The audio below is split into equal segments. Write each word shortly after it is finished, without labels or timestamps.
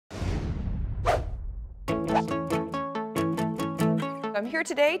I'm here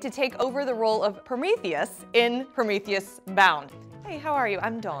today to take over the role of Prometheus in Prometheus Bound. Hey, how are you?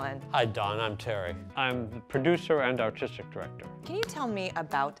 I'm Dawn. Hi, Dawn. I'm Terry. I'm the producer and artistic director. Can you tell me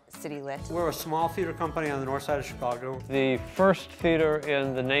about City Lit? We're a small theater company on the north side of Chicago. The first theater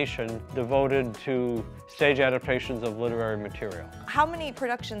in the nation devoted to stage adaptations of literary material. How many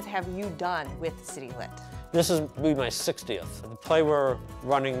productions have you done with City Lit? This will be my 60th. The play we're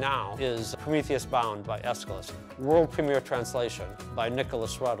running now is Prometheus Bound by Aeschylus, world premiere translation by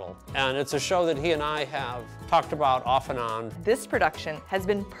Nicholas Ruddle. And it's a show that he and I have talked about off and on. This production has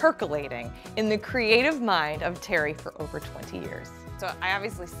been percolating in the creative mind of Terry for over 20 years. So I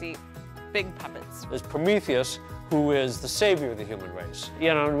obviously see big puppets. There's Prometheus, who is the savior of the human race.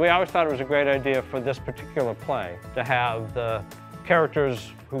 You know, we always thought it was a great idea for this particular play to have the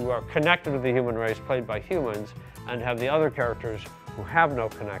characters who are connected to the human race played by humans, and have the other characters who have no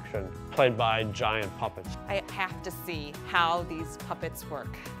connection played by giant puppets. I have to see how these puppets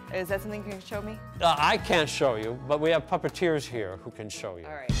work. Is that something you can show me? I can't show you, but we have puppeteers here who can show you.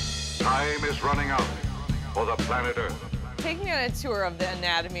 All right. Time is running out for the planet Earth. Take me on a tour of the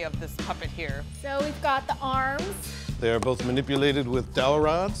anatomy of this puppet here. So we've got the arms. They are both manipulated with dowel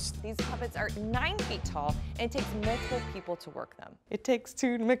rods. These puppets are 9 feet tall, and it takes multiple people to work them. It takes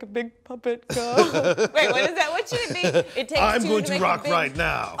 2 to make a big puppet go. Wait, what is that? What should it be? It takes I'm 2 going to to make rock a big... right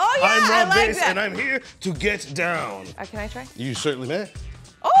now. Oh yeah, I'm I Rob like Bass, that. and I'm here to get down. Can I try? You certainly may.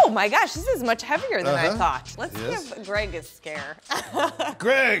 Oh my gosh, this is much heavier than I thought. Let's Yes. give Greg a scare.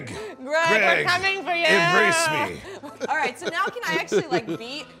 Greg! We're coming for you! Embrace me. All right, so now can I actually like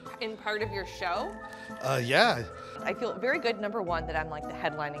be in part of your show? Yeah. I feel very good, number one, that I'm like the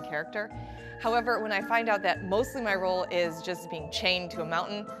headlining character. However, when I find out that mostly my role is just being chained to a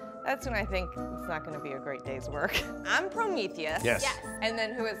mountain, that's when I think it's not going to be a great day's work. I'm Prometheus. Yes. And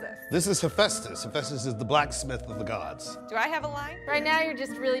then who is this? This is Hephaestus. Hephaestus is the blacksmith of the gods. Do I have a line? Right now you're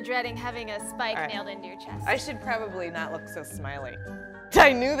just really dreading having a spike All right. nailed into your chest. I should probably not look so smiley.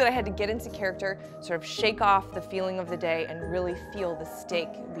 I knew that I had to get into character, sort of shake off the feeling of the day, and really feel the stake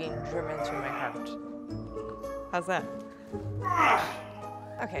being driven through my heart. How's that?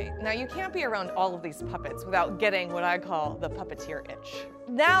 Okay, now you can't be around all of these puppets without getting what I call the puppeteer itch.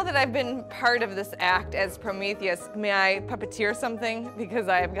 Now that I've been part of this act as Prometheus, may I puppeteer something? Because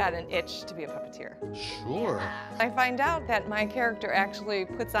I have got an itch to be a puppeteer. Sure. I find out that my character actually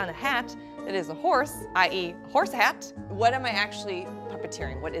puts on a hat that is a horse, i.e. horse hat. What am I actually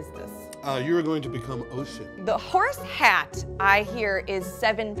puppeteering? What is this? You are going to become Ocean. The horse hat, I hear, is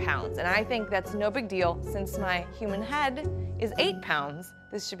 7 pounds, and I think that's no big deal since my human head is 8 pounds.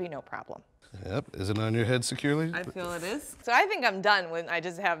 This should be no problem. Yep. Is it on your head securely? I feel it is. So I think I'm done when I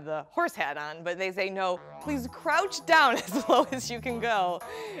just have the horse hat on, but they say no, please crouch down as low as you can go.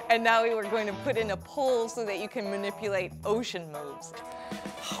 And now we were going to put in a pole so that you can manipulate ocean moves.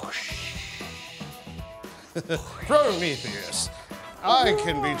 Prometheus, I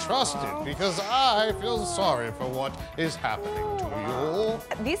can be trusted because I feel sorry for what is happening to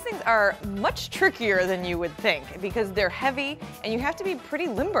you. These things are much trickier than you would think because they're heavy and you have to be pretty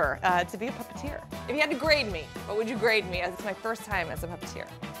limber to be a puppeteer. If you had to grade me, what would you grade me as it's my first time as a puppeteer?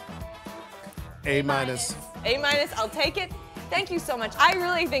 A minus. A minus, I'll take it. Thank you so much. I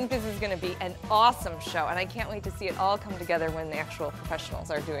really think this is going to be an awesome show, and I can't wait to see it all come together when the actual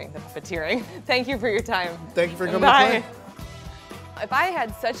professionals are doing the puppeteering. Thank you for your time. Thank you for coming Bye. to play. If I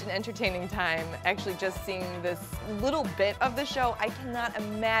had such an entertaining time actually just seeing this little bit of the show, I cannot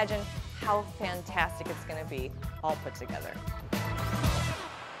imagine how fantastic it's going to be all put together.